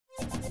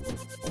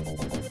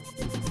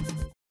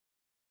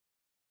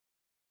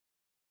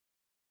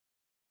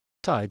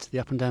Tides, the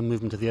up and down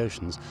movement of the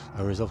oceans,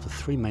 are a result of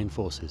three main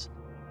forces: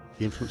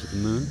 the influence of the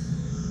moon,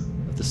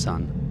 of the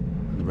sun,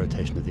 and the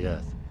rotation of the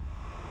Earth.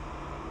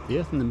 The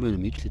Earth and the moon are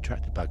mutually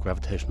attracted by a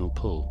gravitational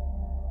pull.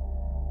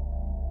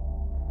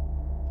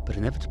 But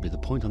inevitably the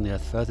point on the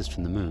Earth furthest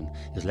from the moon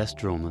is less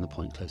drawn than the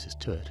point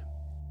closest to it.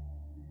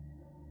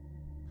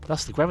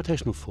 Thus the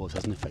gravitational force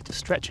has an effect of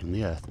stretching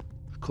the Earth,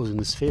 causing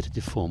the sphere to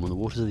deform and the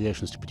waters of the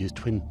oceans to produce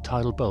twin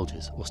tidal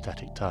bulges or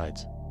static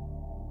tides.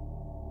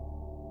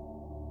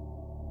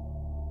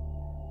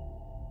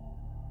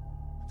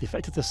 The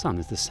effect of the sun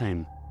is the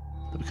same,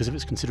 but because of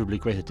its considerably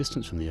greater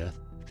distance from the Earth,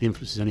 the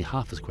influence is only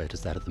half as great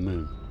as that of the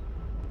moon.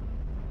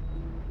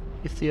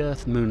 If the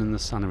Earth, moon and the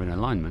sun are in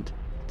alignment,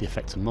 the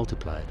effects are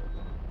multiplied,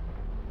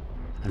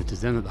 and it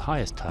is then at the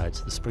highest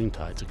tides, the spring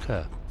tides,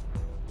 occur.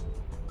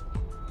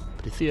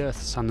 But if the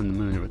Earth, sun and the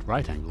moon are at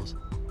right angles,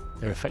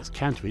 their effects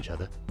counter each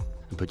other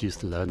and produce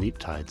the low neap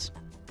tides.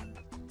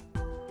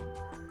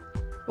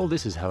 All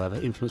this is, however,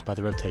 influenced by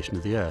the rotation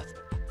of the Earth,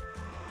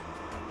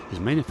 whose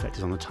main effect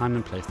is on the time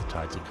and place the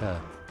tides occur.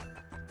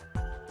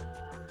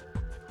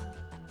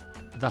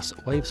 Thus,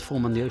 waves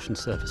form on the ocean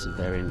surface of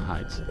varying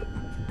heights.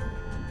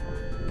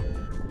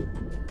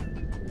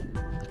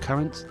 The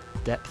currents,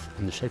 depth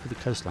and the shape of the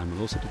coastline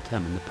will also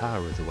determine the power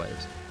of the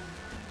waves,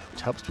 which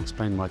helps to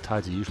explain why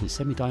tides are usually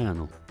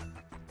semi-diurnal,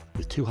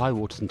 with 2 high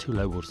waters and 2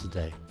 low waters a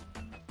day,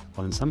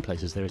 while in some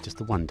places there is just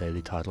the one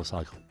daily tidal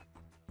cycle.